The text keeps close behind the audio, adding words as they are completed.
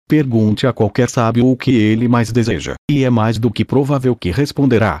Pergunte a qualquer sábio o que ele mais deseja, e é mais do que provável que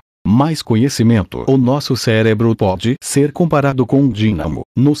responderá: mais conhecimento. O nosso cérebro pode ser comparado com um dínamo,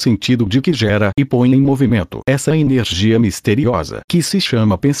 no sentido de que gera e põe em movimento essa energia misteriosa que se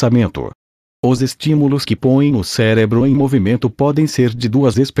chama pensamento. Os estímulos que põem o cérebro em movimento podem ser de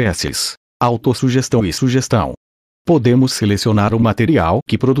duas espécies: autossugestão e sugestão. Podemos selecionar o material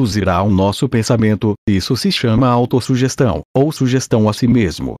que produzirá o nosso pensamento, isso se chama autossugestão, ou sugestão a si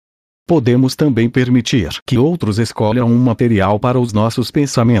mesmo. Podemos também permitir que outros escolham um material para os nossos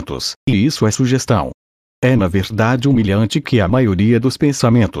pensamentos, e isso é sugestão. É na verdade humilhante que a maioria dos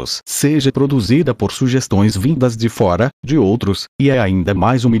pensamentos seja produzida por sugestões vindas de fora, de outros, e é ainda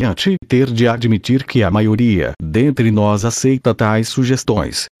mais humilhante ter de admitir que a maioria dentre nós aceita tais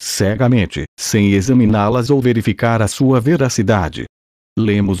sugestões, cegamente, sem examiná-las ou verificar a sua veracidade.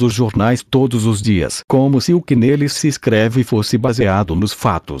 Lemos os jornais todos os dias como se o que neles se escreve fosse baseado nos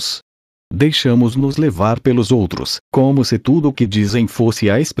fatos. Deixamos-nos levar pelos outros, como se tudo o que dizem fosse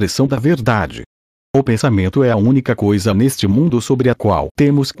a expressão da verdade. O pensamento é a única coisa neste mundo sobre a qual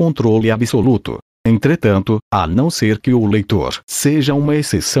temos controle absoluto. Entretanto, a não ser que o leitor seja uma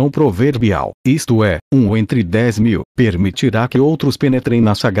exceção proverbial, isto é, um entre 10.000, permitirá que outros penetrem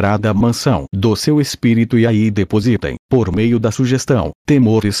na sagrada mansão do seu espírito e aí depositem, por meio da sugestão,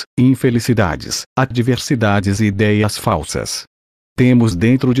 temores, infelicidades, adversidades e ideias falsas. Temos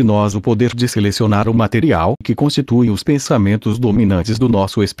dentro de nós o poder de selecionar o material que constitui os pensamentos dominantes do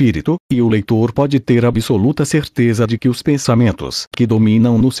nosso espírito, e o leitor pode ter absoluta certeza de que os pensamentos que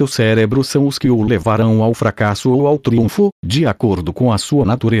dominam no seu cérebro são os que o levarão ao fracasso ou ao triunfo, de acordo com a sua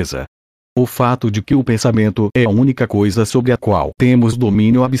natureza. O fato de que o pensamento é a única coisa sobre a qual temos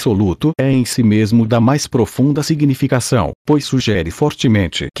domínio absoluto é em si mesmo da mais profunda significação, pois sugere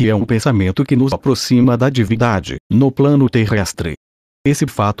fortemente que é um pensamento que nos aproxima da divindade, no plano terrestre. Esse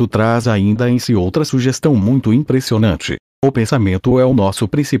fato traz ainda em si outra sugestão muito impressionante. O pensamento é o nosso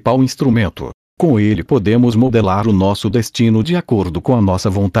principal instrumento. Com ele podemos modelar o nosso destino de acordo com a nossa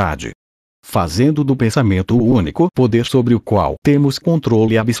vontade. Fazendo do pensamento o único poder sobre o qual temos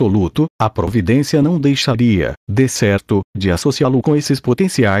controle absoluto, a providência não deixaria, de certo, de associá-lo com esses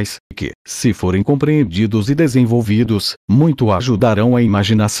potenciais, que, se forem compreendidos e desenvolvidos, muito ajudarão a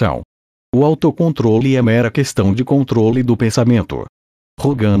imaginação. O autocontrole é mera questão de controle do pensamento.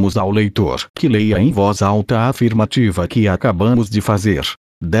 Rogamos ao leitor que leia em voz alta a afirmativa que acabamos de fazer.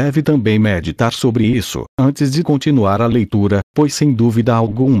 Deve também meditar sobre isso, antes de continuar a leitura, pois sem dúvida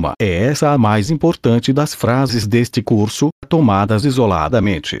alguma é essa a mais importante das frases deste curso, tomadas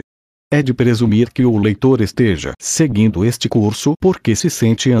isoladamente. É de presumir que o leitor esteja seguindo este curso porque se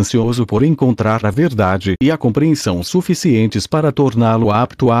sente ansioso por encontrar a verdade e a compreensão suficientes para torná-lo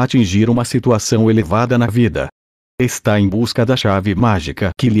apto a atingir uma situação elevada na vida. Está em busca da chave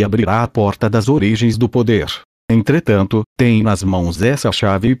mágica que lhe abrirá a porta das origens do poder. Entretanto, tem nas mãos essa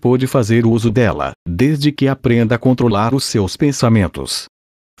chave e pode fazer uso dela, desde que aprenda a controlar os seus pensamentos.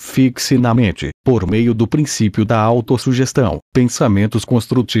 Fixe na mente, por meio do princípio da autossugestão, pensamentos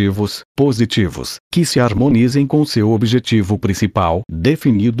construtivos, positivos, que se harmonizem com seu objetivo principal,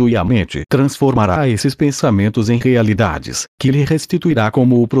 definido, e a mente transformará esses pensamentos em realidades, que lhe restituirá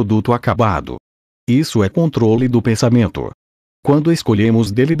como o produto acabado. Isso é controle do pensamento. Quando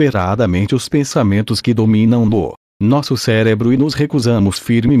escolhemos deliberadamente os pensamentos que dominam no nosso cérebro e nos recusamos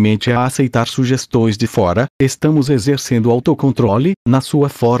firmemente a aceitar sugestões de fora, estamos exercendo autocontrole, na sua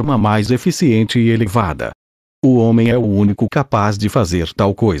forma mais eficiente e elevada. O homem é o único capaz de fazer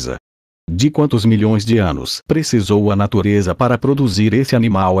tal coisa. De quantos milhões de anos precisou a natureza para produzir esse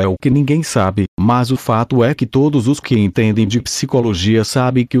animal é o que ninguém sabe, mas o fato é que todos os que entendem de psicologia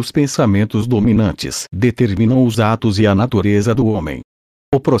sabem que os pensamentos dominantes determinam os atos e a natureza do homem.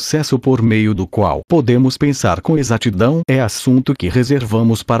 O processo por meio do qual podemos pensar com exatidão é assunto que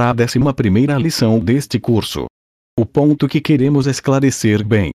reservamos para a 11ª lição deste curso. O ponto que queremos esclarecer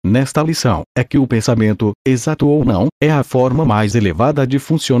bem, nesta lição, é que o pensamento, exato ou não, é a forma mais elevada de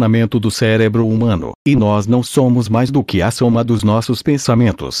funcionamento do cérebro humano, e nós não somos mais do que a soma dos nossos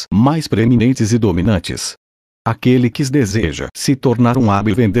pensamentos mais preeminentes e dominantes. Aquele que deseja se tornar um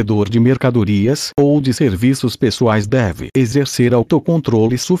hábil vendedor de mercadorias ou de serviços pessoais deve exercer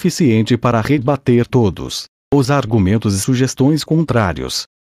autocontrole suficiente para rebater todos os argumentos e sugestões contrários.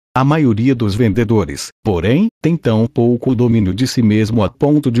 A maioria dos vendedores, porém, tem tão pouco domínio de si mesmo a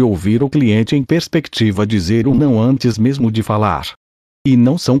ponto de ouvir o cliente em perspectiva dizer o não antes mesmo de falar. E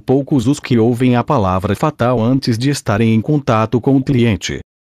não são poucos os que ouvem a palavra fatal antes de estarem em contato com o cliente.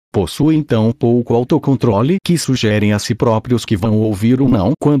 Possuem tão pouco autocontrole que sugerem a si próprios que vão ouvir o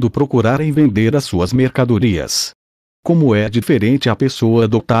não quando procurarem vender as suas mercadorias. Como é diferente a pessoa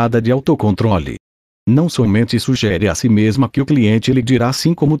dotada de autocontrole. Não somente sugere a si mesma que o cliente lhe dirá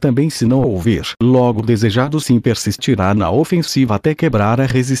sim, como também, se não ouvir logo desejado sim, persistirá na ofensiva até quebrar a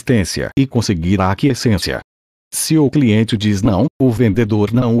resistência e conseguir a aquiescência. Se o cliente diz não, o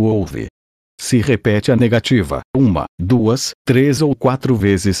vendedor não o ouve. Se repete a negativa 1, 2, 3 ou 4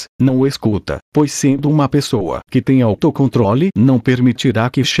 vezes, não o escuta, pois, sendo uma pessoa que tem autocontrole, não permitirá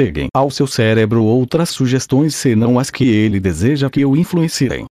que cheguem ao seu cérebro outras sugestões senão as que ele deseja que o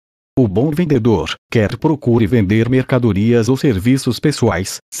influenciem. O bom vendedor, quer procure vender mercadorias ou serviços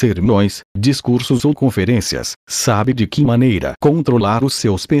pessoais, sermões, discursos ou conferências, sabe de que maneira controlar os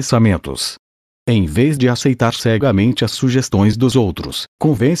seus pensamentos. Em vez de aceitar cegamente as sugestões dos outros,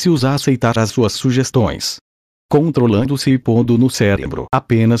 convence-os a aceitar as suas sugestões. Controlando-se e pondo no cérebro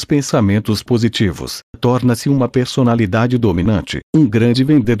apenas pensamentos positivos, torna-se uma personalidade dominante, um grande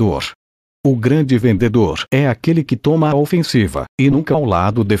vendedor. O grande vendedor é aquele que toma a ofensiva, e nunca ao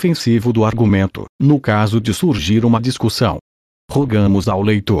lado defensivo do argumento, no caso de surgir uma discussão. Rogamos ao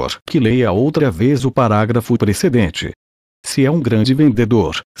leitor que leia outra vez o parágrafo precedente. Se é um grande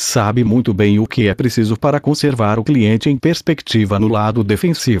vendedor, sabe muito bem o que é preciso para conservar o cliente em perspectiva no lado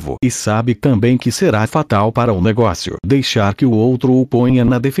defensivo e sabe também que será fatal para o negócio deixar que o outro o ponha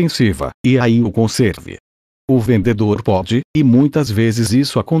na defensiva, e aí o conserve. O vendedor pode, e muitas vezes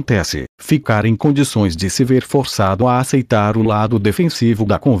isso acontece, ficar em condições de se ver forçado a aceitar o lado defensivo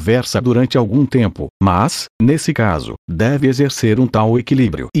da conversa durante algum tempo, mas, nesse caso, deve exercer um tal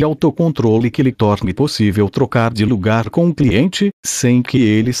equilíbrio e autocontrole que lhe torne possível trocar de lugar com o cliente, sem que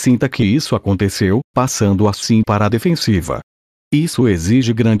ele sinta que isso aconteceu, passando assim para a defensiva. Isso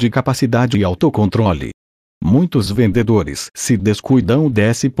exige grande capacidade e autocontrole. Muitos vendedores se descuidam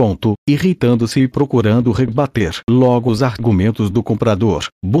desse ponto, irritando-se e procurando rebater logo os argumentos do comprador,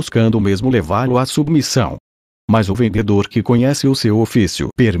 buscando mesmo levá-lo à submissão. Mas o vendedor que conhece o seu ofício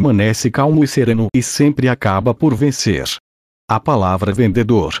permanece calmo e sereno e sempre acaba por vencer. A palavra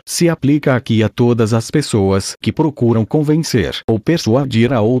vendedor se aplica aqui a todas as pessoas que procuram convencer ou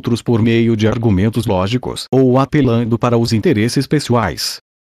persuadir a outros por meio de argumentos lógicos ou apelando para os interesses pessoais.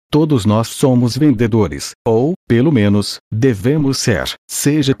 Todos nós somos vendedores, ou, pelo menos, devemos ser,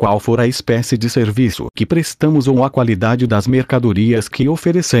 seja qual for a espécie de serviço que prestamos ou a qualidade das mercadorias que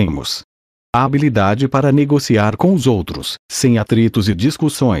oferecemos. A habilidade para negociar com os outros, sem atritos e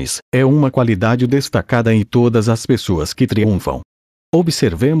discussões, é uma qualidade destacada em todas as pessoas que triunfam.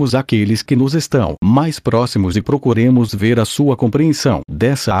 Observemos aqueles que nos estão mais próximos e procuremos ver a sua compreensão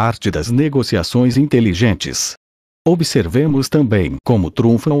dessa arte das negociações inteligentes. Observemos também como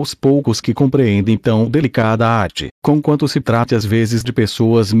triunfam os poucos que compreendem tão delicada arte, conquanto se trate às vezes de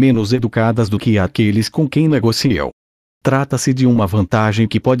pessoas menos educadas do que aqueles com quem negociam. Trata-se de uma vantagem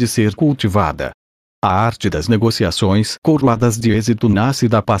que pode ser cultivada. A arte das negociações coroadas de êxito nasce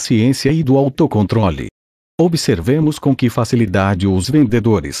da paciência e do autocontrole. Observemos com que facilidade os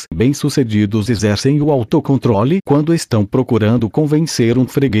vendedores bem-sucedidos exercem o autocontrole quando estão procurando convencer um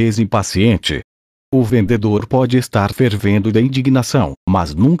freguês impaciente. O vendedor pode estar fervendo de indignação,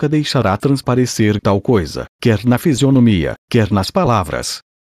 mas nunca deixará transparecer tal coisa, quer na fisionomia, quer nas palavras.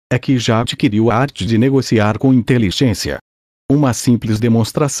 É que já adquiriu a arte de negociar com inteligência. Uma simples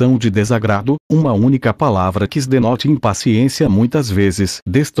demonstração de desagrado, uma única palavra que denote impaciência muitas vezes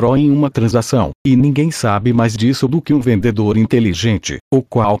destrói uma transação, e ninguém sabe mais disso do que um vendedor inteligente, o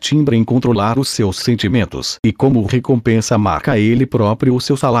qual timbra em controlar os seus sentimentos e como recompensa marca ele próprio o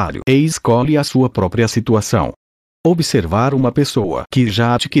seu salário e escolhe a sua própria situação. Observar uma pessoa que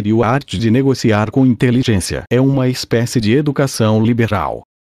já adquiriu a arte de negociar com inteligência é uma espécie de educação liberal.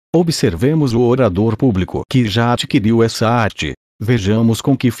 Observemos o orador público que já adquiriu essa arte. Vejamos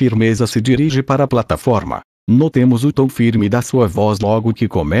com que firmeza se dirige para a plataforma. Notemos o tom firme da sua voz logo que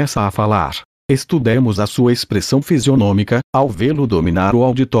começa a falar. Estudemos a sua expressão fisionômica, ao vê-lo dominar o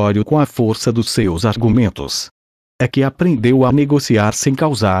auditório com a força dos seus argumentos. É que aprendeu a negociar sem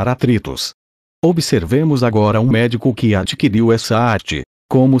causar atritos. Observemos agora um médico que adquiriu essa arte.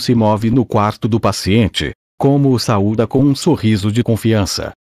 Como se move no quarto do paciente. Como o saúda com um sorriso de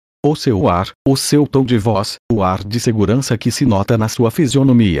confiança. O seu ar, o seu tom de voz, o ar de segurança que se nota na sua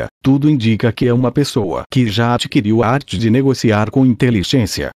fisionomia, tudo indica que é uma pessoa que já adquiriu a arte de negociar com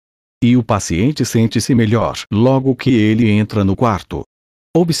inteligência. E o paciente sente-se melhor logo que ele entra no quarto.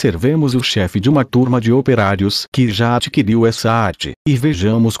 Observemos o chefe de uma turma de operários que já adquiriu essa arte, e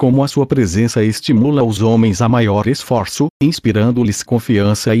vejamos como a sua presença estimula os homens a maior esforço, inspirando-lhes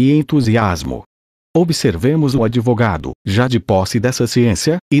confiança e entusiasmo. Observemos o advogado, já de posse dessa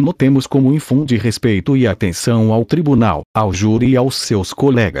ciência, e notemos como infunde respeito e atenção ao tribunal, ao júri e aos seus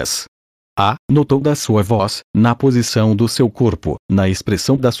colegas. No tom da sua voz, na posição do seu corpo, na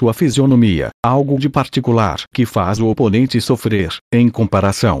expressão da sua fisionomia, algo de particular que faz o oponente sofrer, em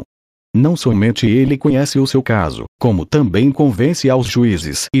comparação. Não somente ele conhece o seu caso, como também convence aos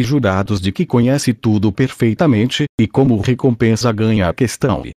juízes e jurados de que conhece tudo perfeitamente, e como recompensa ganha a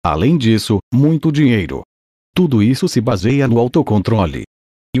questão e, além disso, muito dinheiro. Tudo isso se baseia no autocontrole.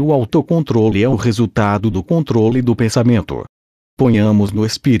 E o autocontrole é o resultado do controle do pensamento. Ponhamos no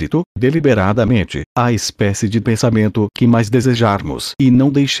espírito, deliberadamente, a espécie de pensamento que mais desejarmos e não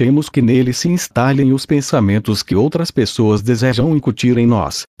deixemos que nele se instalem os pensamentos que outras pessoas desejam incutir em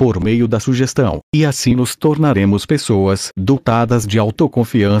nós, por meio da sugestão, e assim nos tornaremos pessoas dotadas de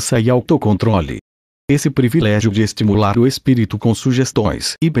autoconfiança e autocontrole. Esse privilégio de estimular o espírito com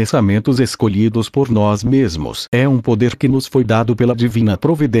sugestões e pensamentos escolhidos por nós mesmos é um poder que nos foi dado pela divina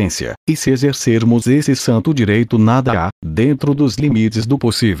providência, e se exercermos esse santo direito nada há, dentro dos limites do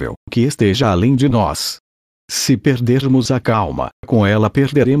possível, que esteja além de nós. Se perdermos a calma, com ela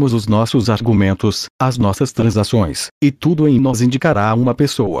perderemos os nossos argumentos, as nossas transações, e tudo em nós indicará uma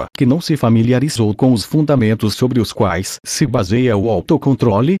pessoa que não se familiarizou com os fundamentos sobre os quais se baseia o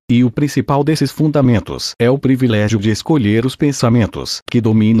autocontrole, e o principal desses fundamentos é o privilégio de escolher os pensamentos que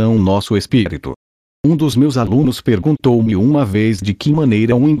dominam o nosso espírito. Um dos meus alunos perguntou-me uma vez de que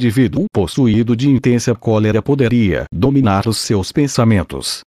maneira um indivíduo possuído de intensa cólera poderia dominar os seus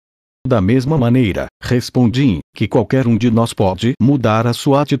pensamentos. Da mesma maneira, respondi, que qualquer um de nós pode mudar a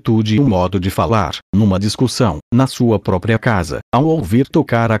sua atitude e o modo de falar, numa discussão, na sua própria casa, ao ouvir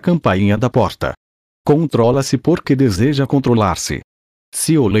tocar a campainha da porta. Controla-se porque deseja controlar-se.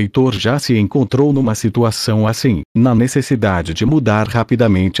 Se o leitor já se encontrou numa situação assim, na necessidade de mudar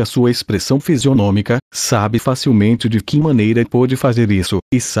rapidamente a sua expressão fisionômica, sabe facilmente de que maneira pode fazer isso,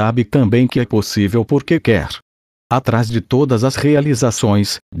 e sabe também que é possível porque quer. Atrás de todas as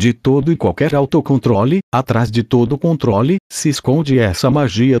realizações, de todo e qualquer autocontrole, atrás de todo controle, se esconde essa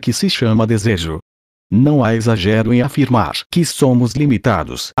magia que se chama desejo. Não há exagero em afirmar que somos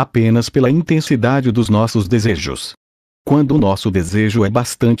limitados apenas pela intensidade dos nossos desejos. Quando o nosso desejo é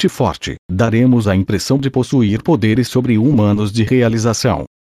bastante forte, daremos a impressão de possuir poderes sobre-humanos de realização.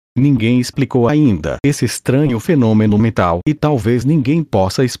 Ninguém explicou ainda esse estranho fenômeno mental e talvez ninguém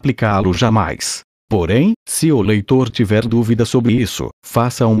possa explicá-lo jamais. Porém, se o leitor tiver dúvida sobre isso,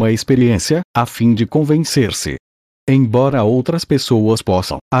 faça uma experiência, a fim de convencer-se. Embora outras pessoas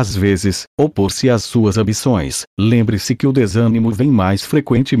possam, às vezes, opor-se às suas ambições, lembre-se que o desânimo vem mais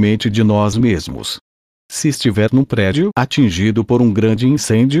frequentemente de nós mesmos. Se estiver num prédio atingido por um grande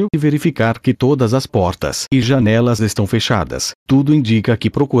incêndio e verificar que todas as portas e janelas estão fechadas, tudo indica que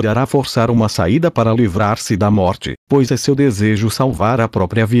procurará forçar uma saída para livrar-se da morte, pois é seu desejo salvar a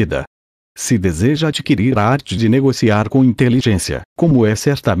própria vida. Se deseja adquirir a arte de negociar com inteligência, como é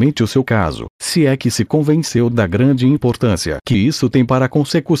certamente o seu caso, se é que se convenceu da grande importância que isso tem para a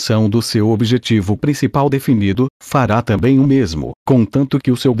consecução do seu objetivo principal definido, fará também o mesmo, contanto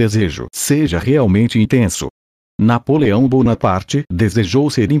que o seu desejo seja realmente intenso. Napoleão Bonaparte desejou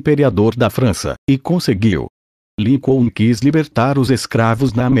ser imperador da França, e conseguiu. Lincoln quis libertar os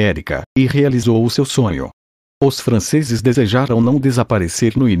escravos na América, e realizou o seu sonho. Os franceses desejaram não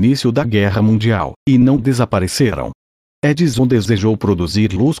desaparecer no início da Guerra Mundial, e não desapareceram. Edison desejou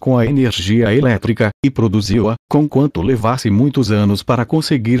produzir luz com a energia elétrica, e produziu-a, conquanto levasse muitos anos para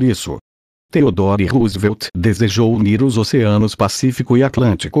conseguir isso. Theodore Roosevelt desejou unir os oceanos Pacífico e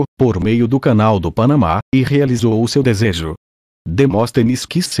Atlântico, por meio do Canal do Panamá, e realizou o seu desejo. Demóstenes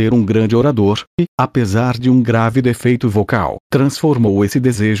quis ser um grande orador, e, apesar de um grave defeito vocal, transformou esse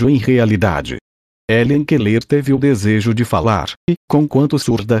desejo em realidade. Helen Keller teve o desejo de falar, e, conquanto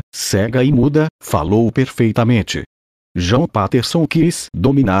surda, cega e muda, falou perfeitamente. John Patterson quis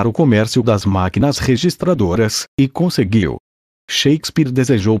dominar o comércio das máquinas registradoras, e conseguiu. Shakespeare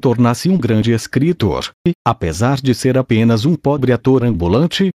desejou tornar-se um grande escritor, e, apesar de ser apenas um pobre ator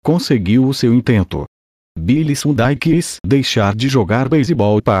ambulante, conseguiu o seu intento. Billy Sunday quis deixar de jogar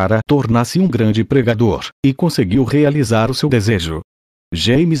beisebol para tornar-se um grande pregador, e conseguiu realizar o seu desejo.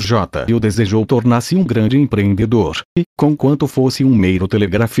 James J. Hill desejou tornar-se um grande empreendedor, e, conquanto fosse um mero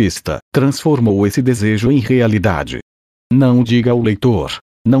telegrafista, transformou esse desejo em realidade. Não diga ao leitor: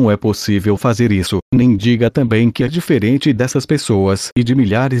 não é possível fazer isso, nem diga também que é diferente dessas pessoas e de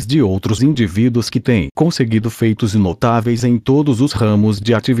milhares de outros indivíduos que têm conseguido feitos notáveis em todos os ramos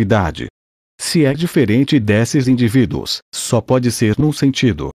de atividade. Se é diferente desses indivíduos, só pode ser num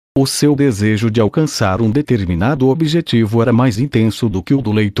sentido. O seu desejo de alcançar um determinado objetivo era mais intenso do que o do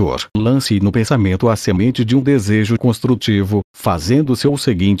leitor. Lance no pensamento a semente de um desejo construtivo, fazendo seu o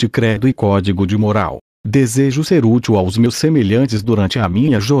seguinte credo e código de moral: Desejo ser útil aos meus semelhantes durante a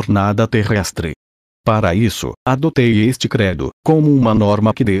minha jornada terrestre. Para isso, adotei este credo, como uma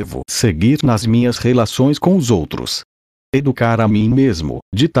norma que devo seguir nas minhas relações com os outros. Educar a mim mesmo,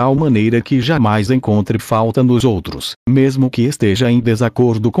 de tal maneira que jamais encontre falta nos outros, mesmo que esteja em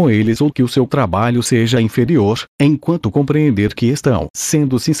desacordo com eles ou que o seu trabalho seja inferior, enquanto compreender que estão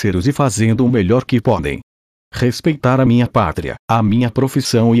sendo sinceros e fazendo o melhor que podem. Respeitar a minha pátria, a minha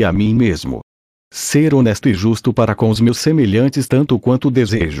profissão e a mim mesmo. Ser honesto e justo para com os meus semelhantes tanto quanto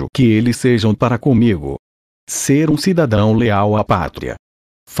desejo que eles sejam para comigo. Ser um cidadão leal à pátria.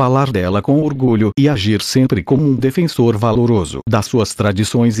 Falar dela com orgulho e agir sempre como um defensor valoroso das suas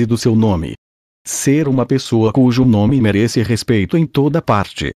tradições e do seu nome. Ser uma pessoa cujo nome merece respeito em toda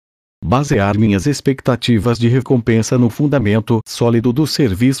parte. Basear minhas expectativas de recompensa no fundamento sólido dos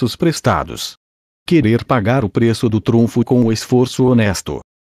serviços prestados. Querer pagar o preço do trunfo com o esforço honesto.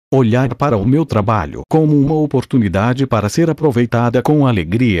 Olhar para o meu trabalho como uma oportunidade para ser aproveitada com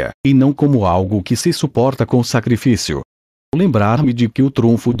alegria, e não como algo que se suporta com sacrifício. Lembrar-me de que o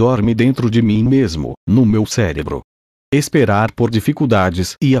trunfo dorme dentro de mim mesmo, no meu cérebro. Esperar por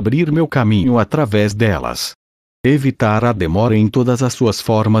dificuldades e abrir meu caminho através delas. Evitar a demora em todas as suas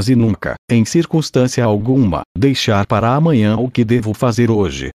formas e nunca, em circunstância alguma, deixar para amanhã o que devo fazer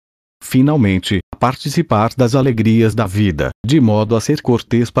hoje. Finalmente, participar das alegrias da vida, de modo a ser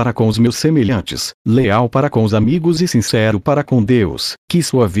cortês para com os meus semelhantes, leal para com os amigos e sincero para com Deus, que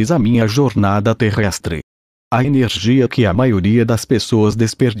suaviza a minha jornada terrestre. A energia que a maioria das pessoas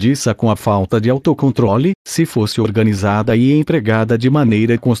desperdiça com a falta de autocontrole, se fosse organizada e empregada de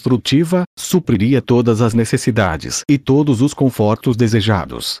maneira construtiva, supriria todas as necessidades e todos os confortos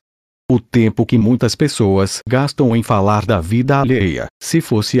desejados. O tempo que muitas pessoas gastam em falar da vida alheia, se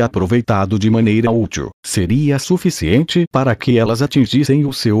fosse aproveitado de maneira útil, seria suficiente para que elas atingissem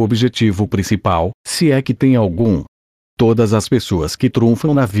o seu objetivo principal, se é que tem algum. Todas as pessoas que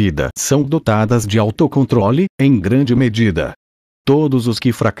triunfam na vida são dotadas de autocontrole, em grande medida. Todos os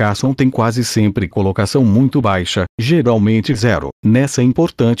que fracassam têm quase sempre colocação muito baixa, geralmente zero, nessa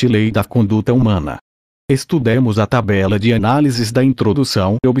importante lei da conduta humana. Estudemos a tabela de análises da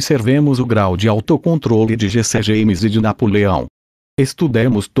introdução e observemos o grau de autocontrole de James e de Napoleon.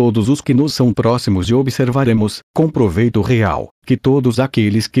 Estudemos todos os que nos são próximos e observaremos, com proveito real, que todos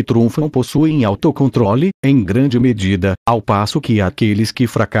aqueles que triunfam possuem autocontrole, em grande medida, ao passo que aqueles que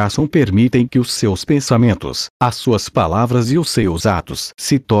fracassam permitem que os seus pensamentos, as suas palavras e os seus atos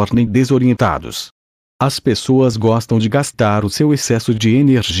se tornem desorientados. As pessoas gostam de gastar o seu excesso de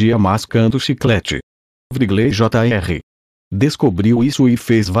energia mascando chiclete. Wrigley Jr. descobriu isso e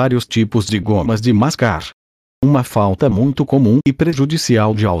fez vários tipos de gomas de mascar. Uma falta muito comum e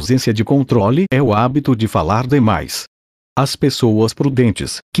prejudicial de ausência de controle é o hábito de falar demais. As pessoas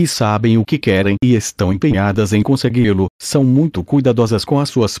prudentes, que sabem o que querem e estão empenhadas em consegui-lo, são muito cuidadosas com as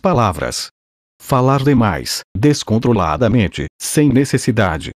suas palavras. Falar demais, descontroladamente, sem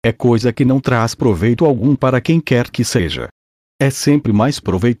necessidade, é coisa que não traz proveito algum para quem quer que seja. É sempre mais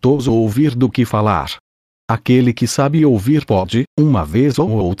proveitoso ouvir do que falar. Aquele que sabe ouvir pode, uma vez ou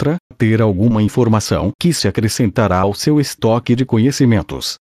outra, ter alguma informação que se acrescentará ao seu estoque de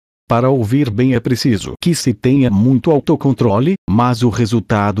conhecimentos. Para ouvir bem é preciso que se tenha muito autocontrole, mas o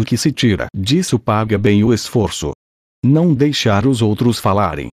resultado que se tira disso paga bem o esforço. Não deixar os outros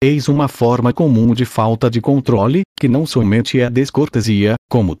falarem, eis uma forma comum de falta de controle, que não somente é descortesia,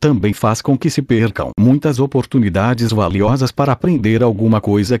 como também faz com que se percam muitas oportunidades valiosas para aprender alguma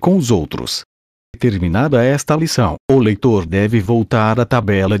coisa com os outros. Terminada esta lição, o leitor deve voltar à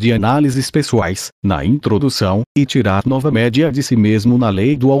tabela de análises pessoais, na introdução, e tirar nova média de si mesmo na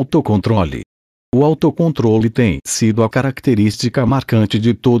lei do autocontrole. O autocontrole tem sido a característica marcante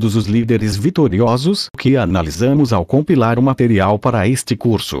de todos os líderes vitoriosos que analisamos ao compilar o material para este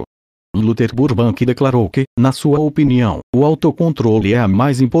curso. Luther Burbank declarou que, na sua opinião, o autocontrole é a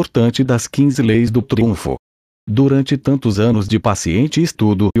mais importante das 15 leis do triunfo. Durante tantos anos de paciente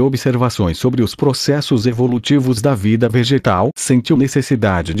estudo e observações sobre os processos evolutivos da vida vegetal, sentiu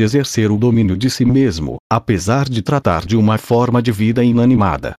necessidade de exercer o domínio de si mesmo, apesar de tratar de uma forma de vida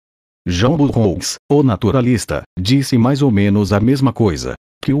inanimada. John Burroughs, o naturalista, disse mais ou menos a mesma coisa,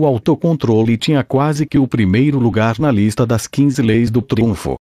 que o autocontrole tinha quase que o primeiro lugar na lista das 15 leis do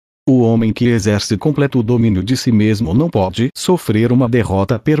triunfo. O homem que exerce completo domínio de si mesmo não pode sofrer uma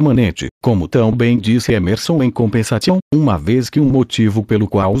derrota permanente, como tão bem disse Emerson em Compensation, uma vez que um motivo pelo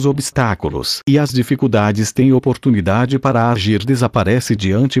qual os obstáculos e as dificuldades têm oportunidade para agir desaparece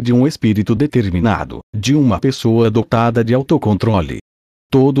diante de um espírito determinado, de uma pessoa dotada de autocontrole.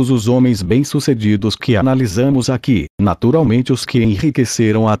 Todos os homens bem-sucedidos que analisamos aqui, naturalmente os que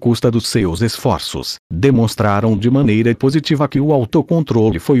enriqueceram à custa dos seus esforços, demonstraram de maneira positiva que o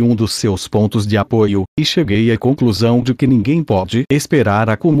autocontrole foi um dos seus pontos de apoio, e cheguei à conclusão de que ninguém pode esperar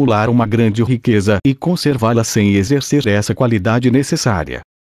acumular uma grande riqueza e conservá-la sem exercer essa qualidade necessária.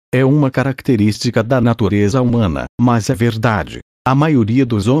 É uma característica da natureza humana, mas é verdade. A maioria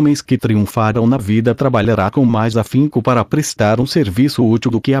dos homens que triunfaram na vida trabalhará com mais afinco para prestar um serviço útil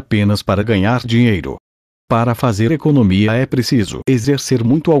do que apenas para ganhar dinheiro. Para fazer economia é preciso exercer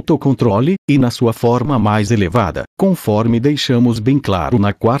muito autocontrole, e na sua forma mais elevada, conforme deixamos bem claro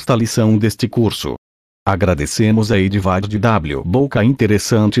na quarta lição deste curso. Agradecemos a Edward W. Boca a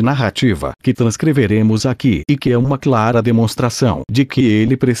interessante narrativa que transcreveremos aqui e que é uma clara demonstração de que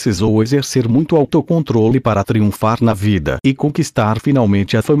ele precisou exercer muito autocontrole para triunfar na vida e conquistar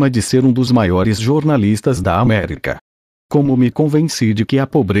finalmente a fama de ser um dos maiores jornalistas da América. Como me convenci de que a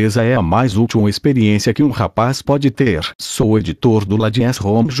pobreza é a mais útil experiência que um rapaz pode ter. Sou editor do Ladies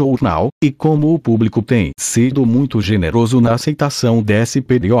Home Journal, e como o público tem sido muito generoso na aceitação desse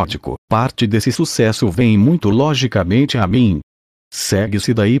periódico, parte desse sucesso vem muito logicamente a mim.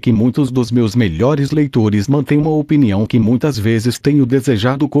 Segue-se daí que muitos dos meus melhores leitores mantêm uma opinião que muitas vezes tenho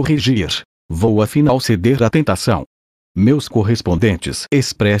desejado corrigir. Vou afinal ceder à tentação. Meus correspondentes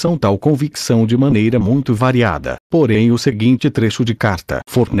expressam tal convicção de maneira muito variada, porém o seguinte trecho de carta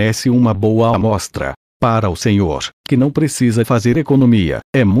fornece uma boa amostra. Para o senhor, que não precisa fazer economia,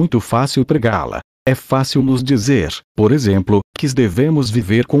 é muito fácil pregá-la. É fácil nos dizer, por exemplo, que devemos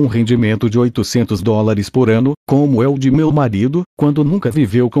viver com um rendimento de $800 por ano, como é o de meu marido, quando nunca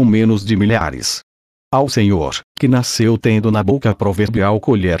viveu com menos de milhares. Ao senhor, que nasceu tendo na boca a proverbial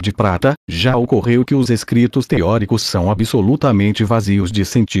colher de prata, já ocorreu que os escritos teóricos são absolutamente vazios de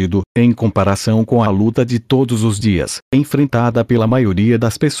sentido, em comparação com a luta de todos os dias, enfrentada pela maioria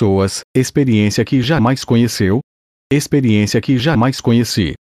das pessoas, experiência que jamais conheceu? Experiência que jamais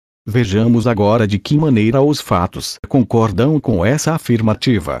conheci. Vejamos agora de que maneira os fatos concordam com essa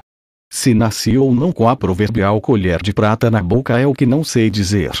afirmativa. Se nasci ou não com a proverbial colher de prata na boca é o que não sei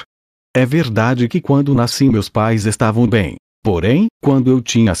dizer. É verdade que quando nasci meus pais estavam bem. Porém, quando eu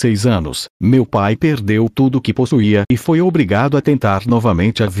tinha 6 anos, meu pai perdeu tudo o que possuía e foi obrigado a tentar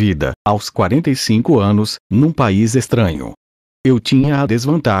novamente a vida, aos 45 anos, num país estranho. Eu tinha a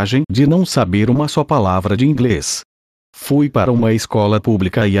desvantagem de não saber uma só palavra de inglês. Fui para uma escola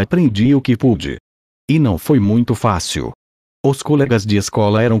pública e aprendi o que pude. E não foi muito fácil. Os colegas de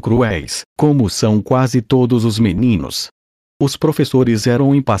escola eram cruéis, como são quase todos os meninos. Os professores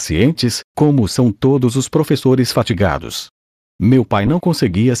eram impacientes, como são todos os professores fatigados. Meu pai não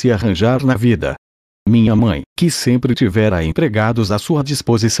conseguia se arranjar na vida. Minha mãe, que sempre tivera empregados à sua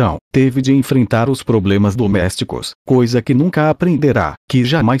disposição, teve de enfrentar os problemas domésticos, coisa que nunca aprenderá, que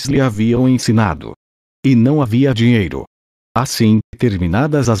jamais lhe haviam ensinado. E não havia dinheiro. Assim,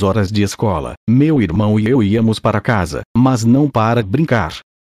 terminadas as horas de escola, meu irmão e eu íamos para casa, mas não para brincar.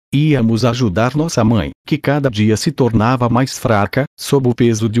 Íamos ajudar nossa mãe, que cada dia se tornava mais fraca, sob o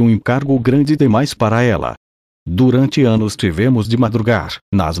peso de um encargo grande demais para ela. Durante anos tivemos de madrugar,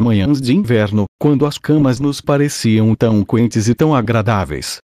 nas manhãs de inverno, quando as camas nos pareciam tão quentes e tão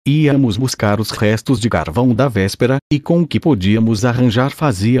agradáveis. Íamos buscar os restos de carvão da véspera, e com o que podíamos arranjar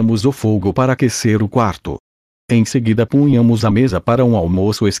fazíamos o fogo para aquecer o quarto. Em seguida punhamos a mesa para um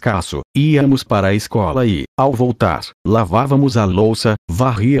almoço escasso, íamos para a escola e, ao voltar, lavávamos a louça,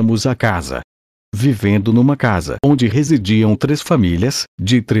 varríamos a casa. Vivendo numa casa onde residiam 3 famílias,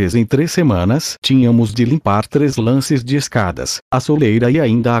 de 3 em 3 semanas tínhamos de limpar 3 lances de escadas, a soleira e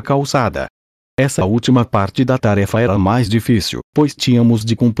ainda a calçada. Essa última parte da tarefa era mais difícil, pois tínhamos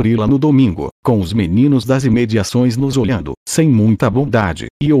de cumpri-la no domingo, com os meninos das imediações nos olhando, sem muita bondade,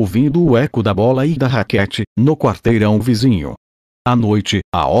 e ouvindo o eco da bola e da raquete, no quarteirão vizinho. À noite,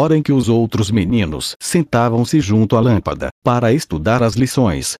 a hora em que os outros meninos sentavam-se junto à lâmpada, para estudar as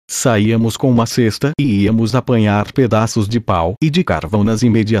lições, saíamos com uma cesta e íamos apanhar pedaços de pau e de carvão nas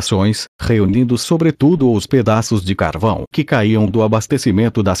imediações, reunindo sobretudo os pedaços de carvão que caíam do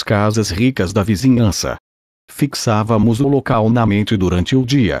abastecimento das casas ricas da vizinhança. Fixávamos o local na mente durante o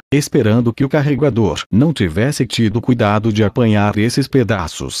dia, esperando que o carregador não tivesse tido cuidado de apanhar esses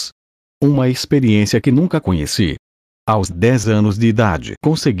pedaços. Uma experiência que nunca conheci. Aos 10 anos de idade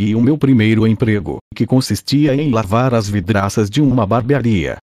consegui o meu primeiro emprego, que consistia em lavar as vidraças de uma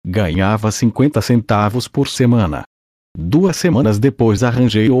barbearia. Ganhava 50 centavos por semana. 2 semanas depois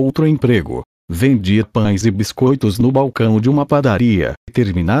arranjei outro emprego. Vendia pães e biscoitos no balcão de uma padaria,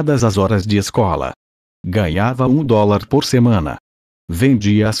 terminadas as horas de escola. Ganhava $1 por semana.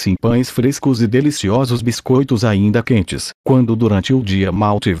 Vendia assim pães frescos e deliciosos biscoitos ainda quentes, quando durante o dia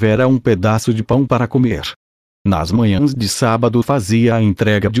mal tivera um pedaço de pão para comer. Nas manhãs de sábado fazia a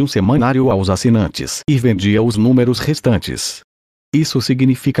entrega de um semanário aos assinantes e vendia os números restantes. Isso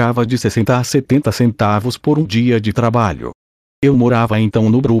significava de 60 a 70 centavos por um dia de trabalho. Eu morava então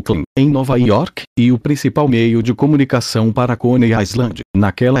no Brooklyn, em Nova York, e o principal meio de comunicação para Coney Island,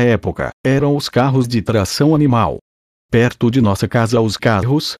 naquela época, eram os carros de tração animal. Perto de nossa casa os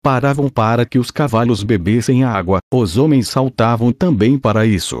carros paravam para que os cavalos bebessem água, os homens saltavam também para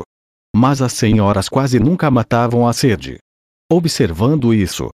isso. Mas as senhoras quase nunca matavam a sede. Observando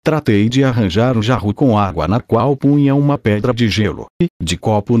isso, tratei de arranjar um jarro com água na qual punha uma pedra de gelo, e, de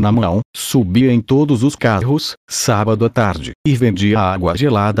copo na mão, subia em todos os carros, sábado à tarde, e vendia água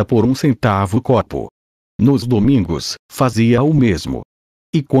gelada por 1 centavo o copo. Nos domingos, fazia o mesmo.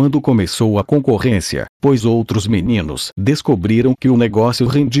 E quando começou a concorrência, pois outros meninos descobriram que o negócio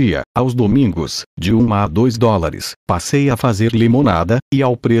rendia, aos domingos, de 1 a 2 dólares, passei a fazer limonada, e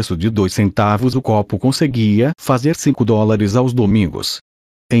ao preço de 2 centavos o copo conseguia fazer 5 dólares aos domingos.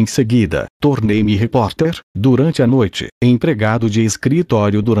 Em seguida, tornei-me repórter, durante a noite, empregado de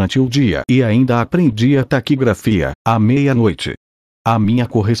escritório durante o dia e ainda aprendia taquigrafia, à meia-noite. A minha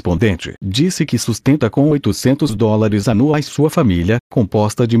correspondente disse que sustenta com 800 dólares anuais sua família,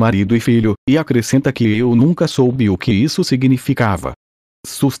 composta de marido e filho, e acrescenta que eu nunca soube o que isso significava.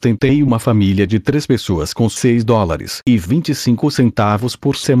 Sustentei uma família de 3 pessoas com 6 dólares e 25 centavos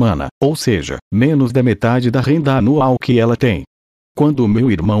por semana, ou seja, menos da metade da renda anual que ela tem. Quando meu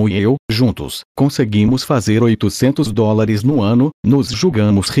irmão e eu, juntos, conseguimos fazer 800 dólares no ano, nos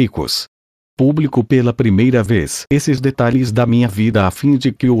julgamos ricos. Publico pela primeira vez esses detalhes da minha vida a fim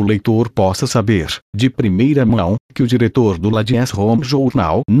de que o leitor possa saber, de primeira mão, que o diretor do Ladies Home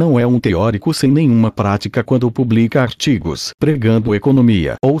Journal não é um teórico sem nenhuma prática quando publica artigos pregando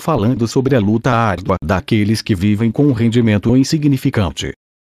economia ou falando sobre a luta árdua daqueles que vivem com um rendimento insignificante.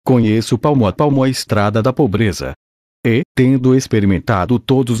 Conheço palmo a palmo a estrada da pobreza. E, tendo experimentado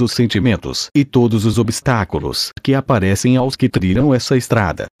todos os sentimentos e todos os obstáculos que aparecem aos que trilham essa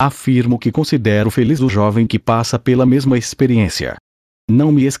estrada, afirmo que considero feliz o jovem que passa pela mesma experiência.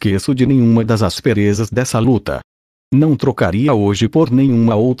 Não me esqueço de nenhuma das asperezas dessa luta. Não trocaria hoje por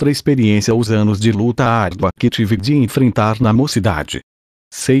nenhuma outra experiência os anos de luta árdua que tive de enfrentar na mocidade.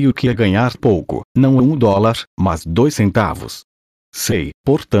 Sei o que é ganhar pouco, não $1, mas 2 centavos. Sei,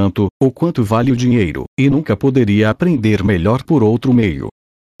 portanto, o quanto vale o dinheiro, e nunca poderia aprender melhor por outro meio.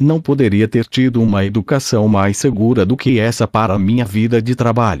 Não poderia ter tido uma educação mais segura do que essa para a minha vida de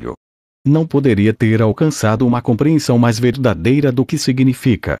trabalho. Não poderia ter alcançado uma compreensão mais verdadeira do que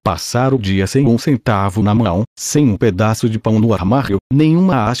significa passar o dia sem 1 centavo na mão, sem um pedaço de pão no armário,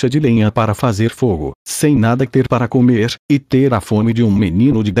 nenhuma acha de lenha para fazer fogo, sem nada ter para comer, e ter a fome de um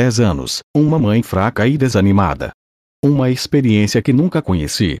menino de 10 anos, uma mãe fraca e desanimada. Uma experiência que nunca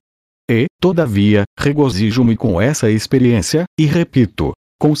conheci. E, todavia, regozijo-me com essa experiência, e repito,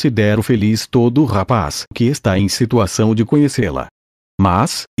 considero feliz todo rapaz que está em situação de conhecê-la.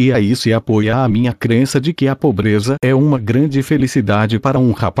 Mas, e aí se apoia a minha crença de que a pobreza é uma grande felicidade para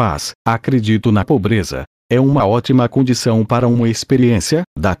um rapaz, acredito na pobreza. É uma ótima condição para uma experiência,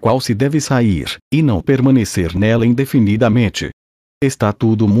 da qual se deve sair, e não permanecer nela indefinidamente. Está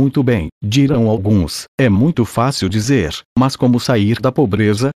tudo muito bem, dirão alguns, é muito fácil dizer, mas como sair da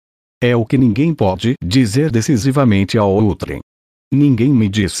pobreza? É o que ninguém pode dizer decisivamente ao outrem. Ninguém me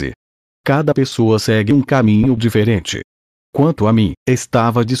disse. Cada pessoa segue um caminho diferente. Quanto a mim,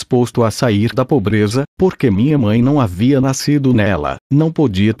 estava disposto a sair da pobreza, porque minha mãe não havia nascido nela, não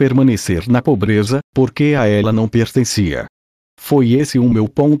podia permanecer na pobreza, porque a ela não pertencia. Foi esse o meu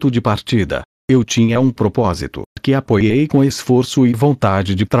ponto de partida. Eu tinha um propósito, que apoiei com esforço e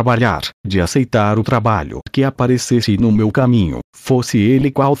vontade de trabalhar, de aceitar o trabalho que aparecesse no meu caminho, fosse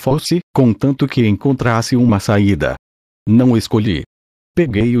ele qual fosse, contanto que encontrasse uma saída. Não escolhi.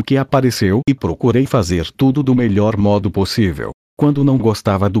 Peguei o que apareceu e procurei fazer tudo do melhor modo possível. Quando não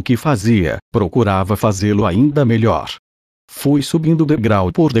gostava do que fazia, procurava fazê-lo ainda melhor. Fui subindo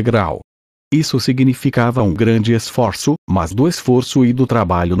degrau por degrau. Isso significava um grande esforço, mas do esforço e do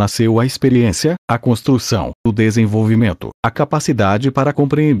trabalho nasceu a experiência, a construção, o desenvolvimento, a capacidade para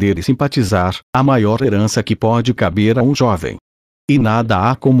compreender e simpatizar, a maior herança que pode caber a um jovem. E nada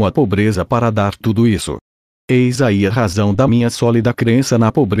há como a pobreza para dar tudo isso. Eis aí a razão da minha sólida crença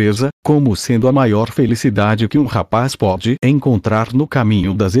na pobreza, como sendo a maior felicidade que um rapaz pode encontrar no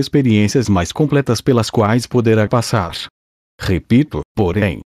caminho das experiências mais completas pelas quais poderá passar. Repito,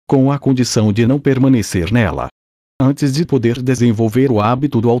 porém, com a condição de não permanecer nela. Antes de poder desenvolver o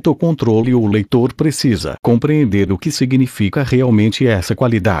hábito do autocontrole, o leitor precisa compreender o que significa realmente essa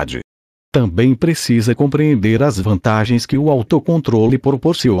qualidade. Também precisa compreender as vantagens que o autocontrole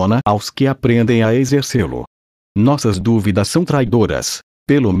proporciona aos que aprendem a exercê-lo. Nossas dúvidas são traidoras.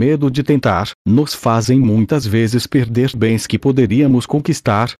 Pelo medo de tentar, nos fazem muitas vezes perder bens que poderíamos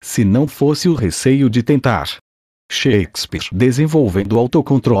conquistar se não fosse o receio de tentar. Shakespeare. Desenvolvendo o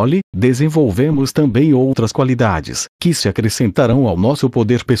autocontrole, desenvolvemos também outras qualidades, que se acrescentarão ao nosso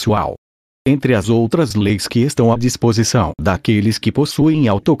poder pessoal. Entre as outras leis que estão à disposição daqueles que possuem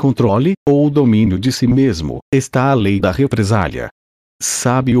autocontrole, ou domínio de si mesmo, está a lei da represália.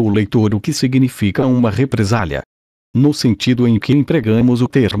 Sabe o leitor o que significa uma represália? No sentido em que empregamos o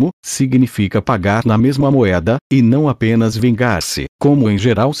termo, significa pagar na mesma moeda, e não apenas vingar-se, como em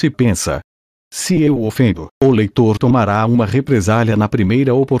geral se pensa. Se eu o ofendo, o leitor tomará uma represália na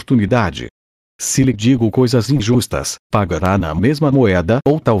primeira oportunidade. Se lhe digo coisas injustas, pagará na mesma moeda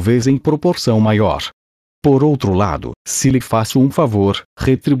ou talvez em proporção maior. Por outro lado, se lhe faço um favor,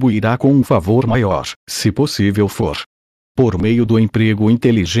 retribuirá com um favor maior, se possível for. Por meio do emprego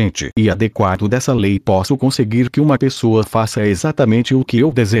inteligente e adequado dessa lei posso conseguir que uma pessoa faça exatamente o que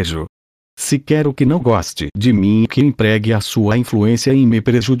eu desejo. Se quero que não goste de mim e que empregue a sua influência em me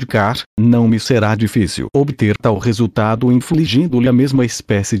prejudicar, não me será difícil obter tal resultado infligindo-lhe a mesma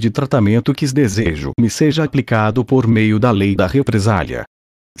espécie de tratamento que desejo me seja aplicado por meio da lei da represália.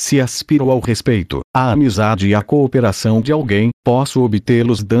 Se aspiro ao respeito, à amizade e à cooperação de alguém, posso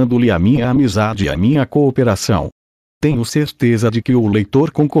obtê-los dando-lhe a minha amizade e a minha cooperação. Tenho certeza de que o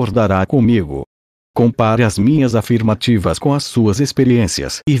leitor concordará comigo. Compare as minhas afirmativas com as suas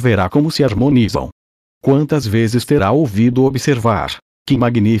experiências e verá como se harmonizam. Quantas vezes terá ouvido observar: que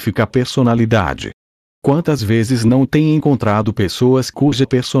magnífica personalidade! Quantas vezes não tem encontrado pessoas cuja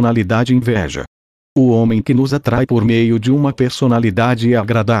personalidade inveja? O homem que nos atrai por meio de uma personalidade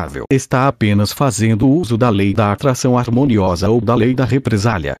agradável está apenas fazendo uso da lei da atração harmoniosa ou da lei da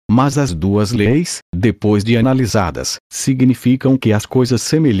represália, mas as duas leis, depois de analisadas, significam que as coisas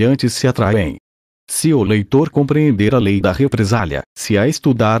semelhantes se atraem. Se o leitor compreender a lei da represália, se a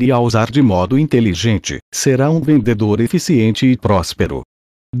estudar e a usar de modo inteligente, será um vendedor eficiente e próspero.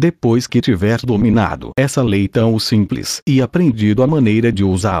 Depois que tiver dominado essa lei tão simples e aprendido a maneira de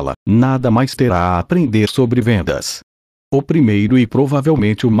usá-la, nada mais terá a aprender sobre vendas. O primeiro e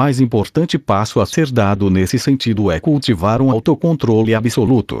provavelmente o mais importante passo a ser dado nesse sentido é cultivar um autocontrole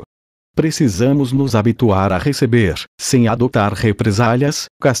absoluto. Precisamos nos habituar a receber, sem adotar represálias,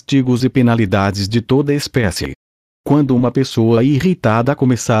 castigos e penalidades de toda espécie. Quando uma pessoa irritada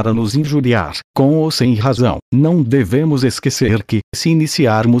começar a nos injuriar, com ou sem razão, não devemos esquecer que, se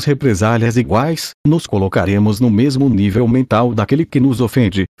iniciarmos represálias iguais, nos colocaremos no mesmo nível mental daquele que nos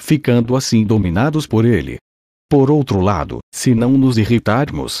ofende, ficando assim dominados por ele. Por outro lado, se não nos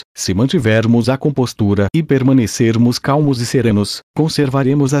irritarmos, se mantivermos a compostura e permanecermos calmos e serenos,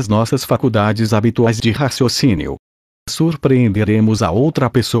 conservaremos as nossas faculdades habituais de raciocínio. Surpreenderemos a outra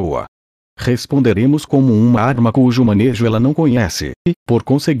pessoa. Responderemos como uma arma cujo manejo ela não conhece, e, por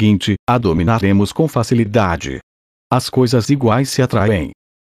conseguinte, a dominaremos com facilidade. As coisas iguais se atraem.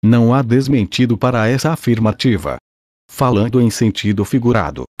 Não há desmentido para essa afirmativa. Falando em sentido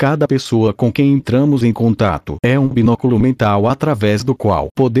figurado, cada pessoa com quem entramos em contato é um binóculo mental através do qual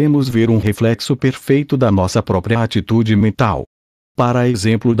podemos ver um reflexo perfeito da nossa própria atitude mental. Para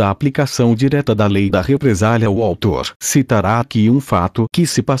exemplo da aplicação direta da lei da represália, o autor citará aqui um fato que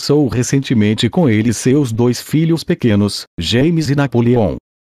se passou recentemente com ele e seus dois filhos pequenos, James e Napoleon.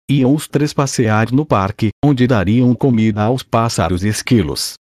 Iam os três passear no parque, onde dariam comida aos pássaros e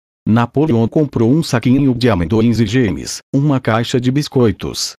esquilos. Napoleon comprou um saquinho de amendoins e James, uma caixa de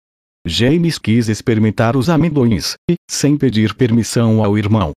biscoitos. James quis experimentar os amendoins, e, sem pedir permissão ao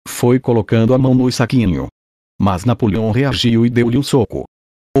irmão, foi colocando a mão no saquinho. Mas Napoleon reagiu e deu-lhe um soco.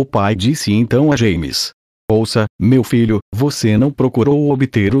 O pai disse então a James: "Ouça, meu filho, você não procurou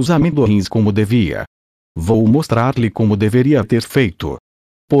obter os amendoins como devia. Vou mostrar-lhe como deveria ter feito."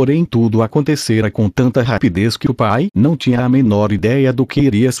 Porém tudo acontecera com tanta rapidez que o pai não tinha a menor ideia do que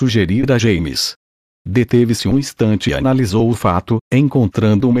iria sugerir a James. Deteve-se um instante e analisou o fato,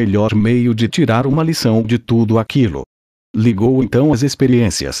 encontrando o melhor meio de tirar uma lição de tudo aquilo. Ligou então as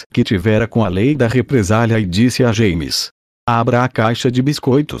experiências que tivera com a lei da represália e disse a James: "Abra a caixa de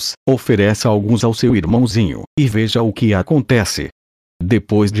biscoitos, ofereça alguns ao seu irmãozinho, e veja o que acontece."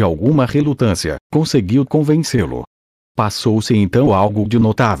 Depois de alguma relutância, conseguiu convencê-lo. Passou-se então algo de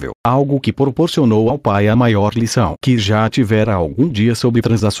notável, algo que proporcionou ao pai a maior lição que já tivera algum dia sobre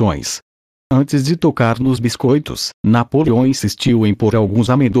transações. Antes de tocar nos biscoitos, Napoleon insistiu em pôr alguns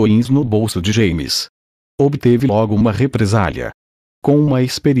amendoins no bolso de James. obteve logo uma represália. Com uma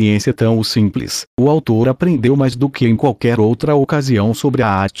experiência tão simples, o autor aprendeu mais do que em qualquer outra ocasião sobre a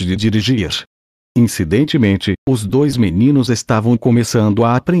arte de dirigir. Incidentemente, os dois meninos estavam começando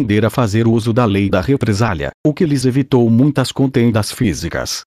a aprender a fazer uso da lei da represália, o que lhes evitou muitas contendas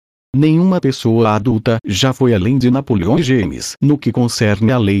físicas. Nenhuma pessoa adulta já foi além de Napoleon e James no que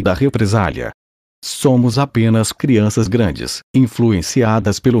concerne à lei da represália. Somos apenas crianças grandes,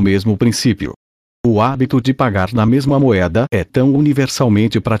 influenciadas pelo mesmo princípio. O hábito de pagar na mesma moeda é tão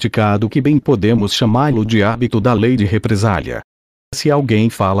universalmente praticado que bem podemos chamá-lo de hábito da lei de represália. Se alguém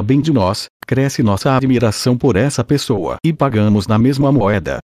fala bem de nós, cresce nossa admiração por essa pessoa e pagamos na mesma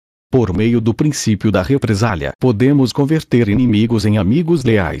moeda. Por meio do princípio da represália, podemos converter inimigos em amigos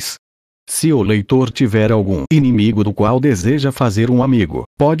leais. Se o leitor tiver algum inimigo do qual deseja fazer um amigo,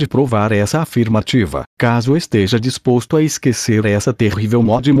 pode provar essa afirmativa, caso esteja disposto a esquecer essa terrível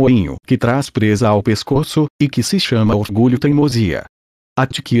mó de moinho que traz presa ao pescoço, e que se chama orgulho e teimosia.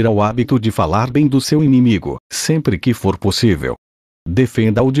 Adquira o hábito de falar bem do seu inimigo, sempre que for possível.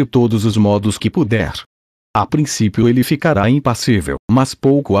 Defenda-o de todos os modos que puder. A princípio ele ficará impassível, mas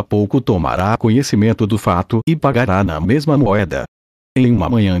pouco a pouco tomará conhecimento do fato e pagará na mesma moeda. Em uma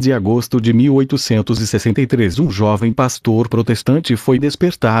manhã de agosto de 1863, um jovem pastor protestante foi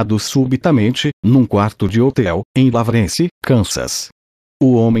despertado subitamente, num quarto de hotel, em Lawrence, Kansas.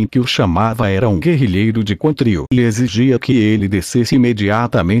 O homem que o chamava era um guerrilheiro de country e exigia que ele descesse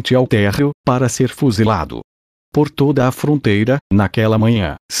imediatamente ao térreo, para ser fuzilado. Por toda a fronteira, naquela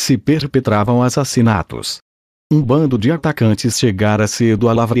manhã, se perpetravam assassinatos. Um bando de atacantes chegara cedo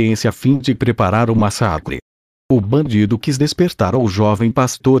a Lawrence a fim de preparar o massacre. O bandido quis despertar o jovem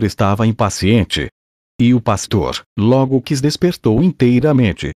pastor estava impaciente. E o pastor, logo que despertou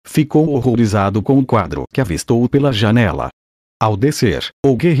inteiramente, ficou horrorizado com o quadro que avistou pela janela. Ao descer,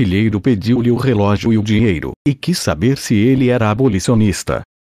 o guerrilheiro pediu-lhe o relógio e o dinheiro, e quis saber se ele era abolicionista.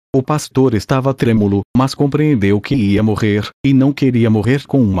 O pastor estava trêmulo, mas compreendeu que ia morrer, e não queria morrer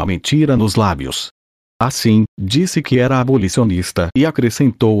com uma mentira nos lábios. Assim, disse que era abolicionista e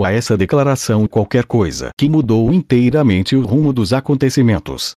acrescentou a essa declaração qualquer coisa que mudou inteiramente o rumo dos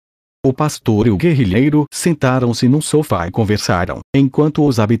acontecimentos. O pastor e o guerrilheiro sentaram-se num sofá e conversaram, enquanto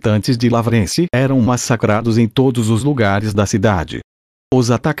os habitantes de Lawrence eram massacrados em todos os lugares da cidade.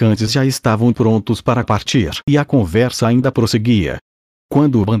 Os atacantes já estavam prontos para partir e a conversa ainda prosseguia.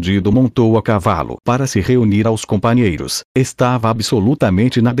 Quando o bandido montou a cavalo para se reunir aos companheiros, estava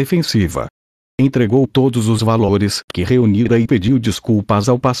absolutamente na defensiva. Entregou todos os valores que reunira e pediu desculpas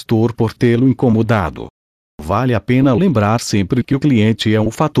ao pastor por tê-lo incomodado. Vale a pena lembrar sempre que o cliente é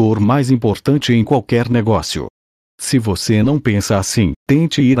o fator mais importante em qualquer negócio. Se você não pensa assim,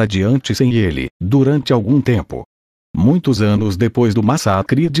 tente ir adiante sem ele, durante algum tempo. Muitos anos depois do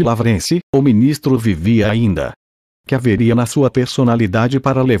massacre de Lawrence, o ministro vivia ainda. Que haveria na sua personalidade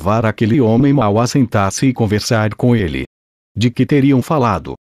para levar aquele homem mau a sentar-se e conversar com ele? De que teriam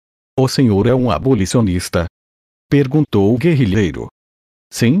falado? O senhor é um abolicionista? Perguntou o guerrilheiro.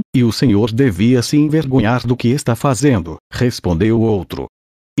 Sim, e o senhor devia se envergonhar do que está fazendo, respondeu o outro.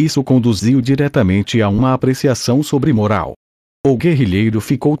 Isso conduziu diretamente a uma apreciação sobre moral. O guerrilheiro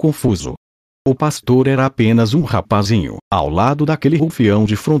ficou confuso. O pastor era apenas um rapazinho, ao lado daquele rufião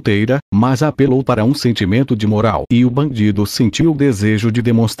de fronteira, mas apelou para um sentimento de moral e o bandido sentiu o desejo de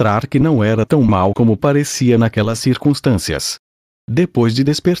demonstrar que não era tão mal como parecia naquelas circunstâncias. Depois de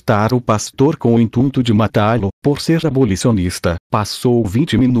despertar o pastor com o intuito de matá-lo, por ser abolicionista, passou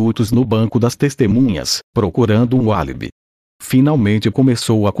 20 minutos no banco das testemunhas, procurando um álibi. Finalmente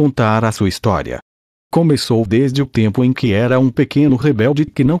começou a contar a sua história. Começou desde o tempo em que era um pequeno rebelde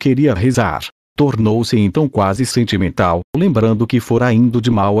que não queria rezar. Tornou-se então quase sentimental, lembrando que fora indo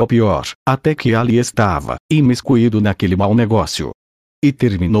de mal a pior, até que ali estava, imiscuído naquele mau negócio. E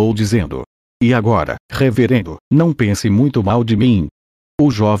terminou dizendo: "E agora, reverendo, não pense muito mal de mim."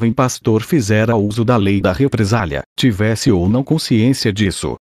 O jovem pastor fizera uso da lei da represália, tivesse ou não consciência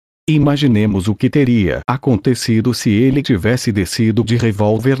disso. Imaginemos o que teria acontecido se ele tivesse descido de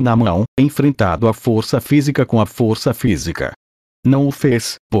revólver na mão, enfrentado a força física com a força física. Não o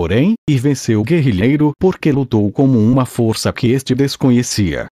fez, porém, e venceu o guerrilheiro porque lutou como uma força que este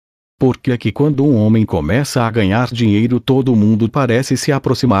desconhecia. Por que é que quando um homem começa a ganhar dinheiro todo mundo parece se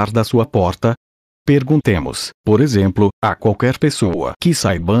aproximar da sua porta? Perguntemos, por exemplo, a qualquer pessoa que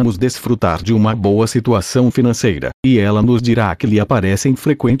saibamos desfrutar de uma boa situação financeira, e ela nos dirá que lhe aparecem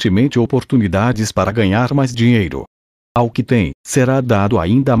frequentemente oportunidades para ganhar mais dinheiro. Ao que tem, será dado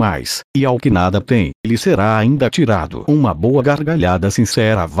ainda mais, e ao que nada tem, lhe será ainda tirado. Uma boa gargalhada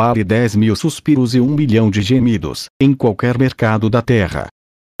sincera vale 10.000 suspiros e 1 milhão de gemidos, em qualquer mercado da terra.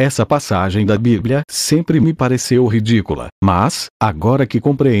 Essa passagem da Bíblia sempre me pareceu ridícula, mas, agora que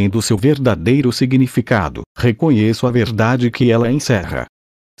compreendo seu verdadeiro significado, reconheço a verdade que ela encerra.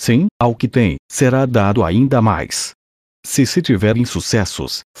 Sim, ao que tem, será dado ainda mais. Se tiver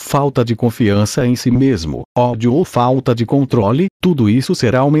insucessos, falta de confiança em si mesmo, ódio ou falta de controle, tudo isso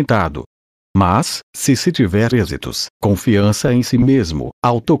será aumentado. Mas, se tiver êxitos, confiança em si mesmo,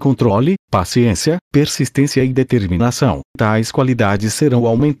 autocontrole, paciência, persistência e determinação, tais qualidades serão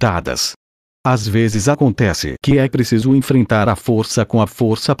aumentadas. Às vezes acontece que é preciso enfrentar a força com a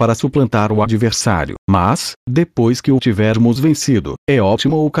força para suplantar o adversário, mas, depois que o tivermos vencido, é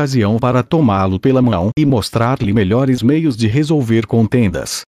ótima ocasião para tomá-lo pela mão e mostrar-lhe melhores meios de resolver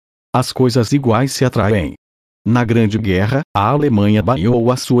contendas. As coisas iguais se atraem. Na Grande Guerra, a Alemanha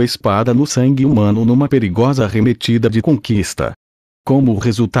banhou a sua espada no sangue humano numa perigosa arremetida de conquista. Como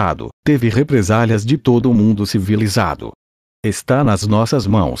resultado, teve represálias de todo o mundo civilizado. Está nas nossas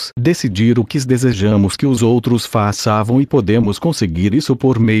mãos decidir o que desejamos que os outros façam e podemos conseguir isso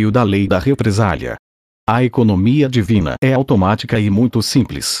por meio da lei da represália. A economia divina é automática e muito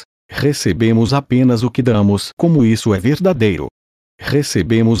simples. Recebemos apenas o que damos, como isso é verdadeiro.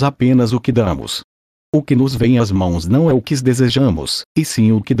 Recebemos apenas o que damos. O que nos vem às mãos não é o que desejamos, e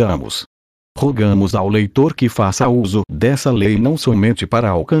sim o que damos. Rogamos ao leitor que faça uso dessa lei não somente para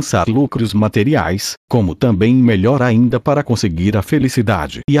alcançar lucros materiais, como também melhor ainda para conseguir a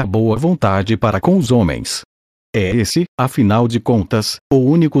felicidade e a boa vontade para com os homens. É esse, afinal de contas, o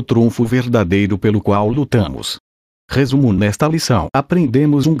único trunfo verdadeiro pelo qual lutamos. Resumo: nesta lição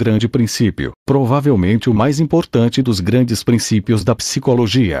aprendemos um grande princípio, provavelmente o mais importante dos grandes princípios da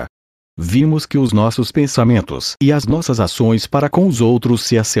psicologia. Vimos que os nossos pensamentos e as nossas ações para com os outros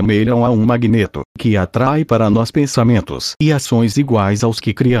se assemelham a um magneto, que atrai para nós pensamentos e ações iguais aos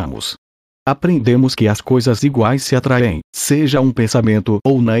que criamos. Aprendemos que as coisas iguais se atraem, seja um pensamento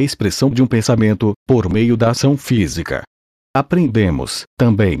ou na expressão de um pensamento, por meio da ação física. Aprendemos,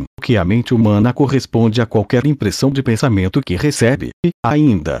 também, que a mente humana corresponde a qualquer impressão de pensamento que recebe, e,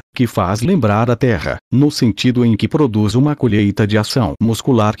 ainda, que faz lembrar a Terra, no sentido em que produz uma colheita de ação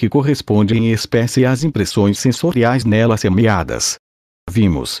muscular que corresponde em espécie às impressões sensoriais nela semeadas.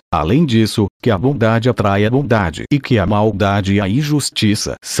 Vimos, além disso, que a bondade atrai a bondade e que a maldade e a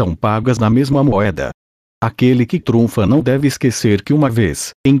injustiça são pagas na mesma moeda. Aquele que trunfa não deve esquecer que uma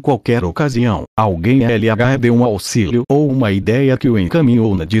vez, em qualquer ocasião, alguém lhe deu um auxílio ou uma ideia que o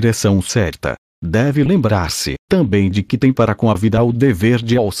encaminhou na direção certa. Deve lembrar-se, também, de que tem para com a vida o dever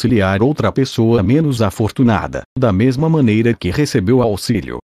de auxiliar outra pessoa menos afortunada, da mesma maneira que recebeu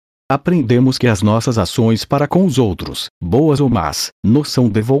auxílio. Aprendemos que as nossas ações para com os outros, boas ou más, nos são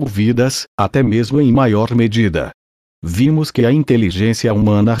devolvidas, até mesmo em maior medida. Vimos que a inteligência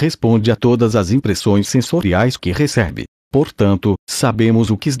humana responde a todas as impressões sensoriais que recebe. Portanto,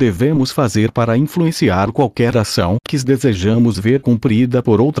 sabemos o que devemos fazer para influenciar qualquer ação que desejamos ver cumprida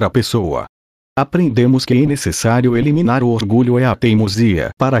por outra pessoa. Aprendemos que é necessário eliminar o orgulho e a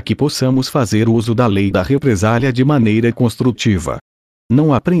teimosia para que possamos fazer uso da lei da represália de maneira construtiva.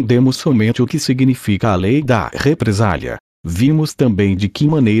 Não aprendemos somente o que significa a lei da represália. Vimos também de que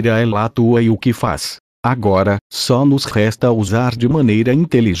maneira ela atua e o que faz. Agora, só nos resta usar de maneira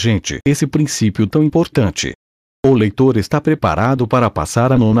inteligente esse princípio tão importante. O leitor está preparado para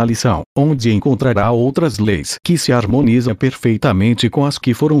passar a 9ª lição, onde encontrará outras leis que se harmonizam perfeitamente com as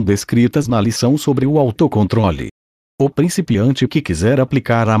que foram descritas na lição sobre o autocontrole. O principiante que quiser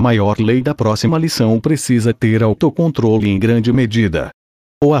aplicar a maior lei da próxima lição precisa ter autocontrole em grande medida.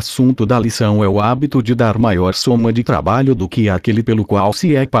 O assunto da lição é o hábito de dar maior soma de trabalho do que aquele pelo qual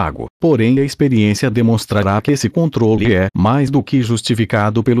se é pago, porém a experiência demonstrará que esse controle é mais do que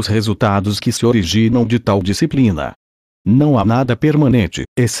justificado pelos resultados que se originam de tal disciplina. Não há nada permanente,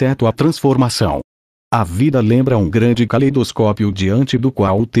 exceto a transformação. A vida lembra um grande caleidoscópio diante do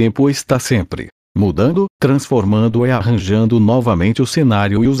qual o tempo está sempre mudando, transformando e arranjando novamente o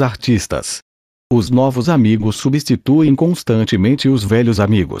cenário e os artistas. Os novos amigos substituem constantemente os velhos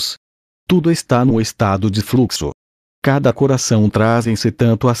amigos. Tudo está no estado de fluxo. Cada coração traz em si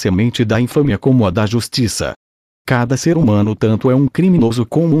tanto a semente da infâmia como a da justiça. Cada ser humano tanto é um criminoso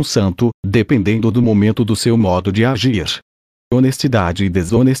como um santo, dependendo do momento do seu modo de agir. Honestidade e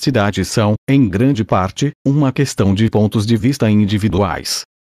desonestidade são, em grande parte, uma questão de pontos de vista individuais.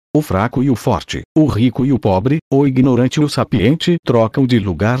 O fraco e o forte, o rico e o pobre, o ignorante e o sapiente trocam de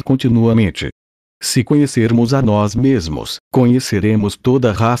lugar continuamente. Se conhecermos a nós mesmos, conheceremos toda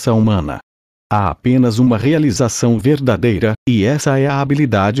a raça humana. Há apenas uma realização verdadeira, e essa é a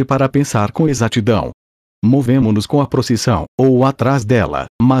habilidade para pensar com exatidão. Movemo-nos com a procissão, ou atrás dela,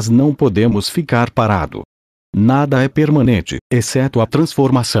 mas não podemos ficar parado. Nada é permanente, exceto a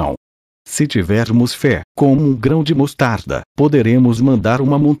transformação. Se tivermos fé, como um grão de mostarda, poderemos mandar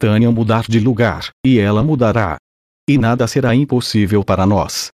uma montanha mudar de lugar, e ela mudará. E nada será impossível para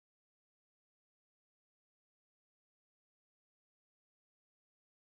nós.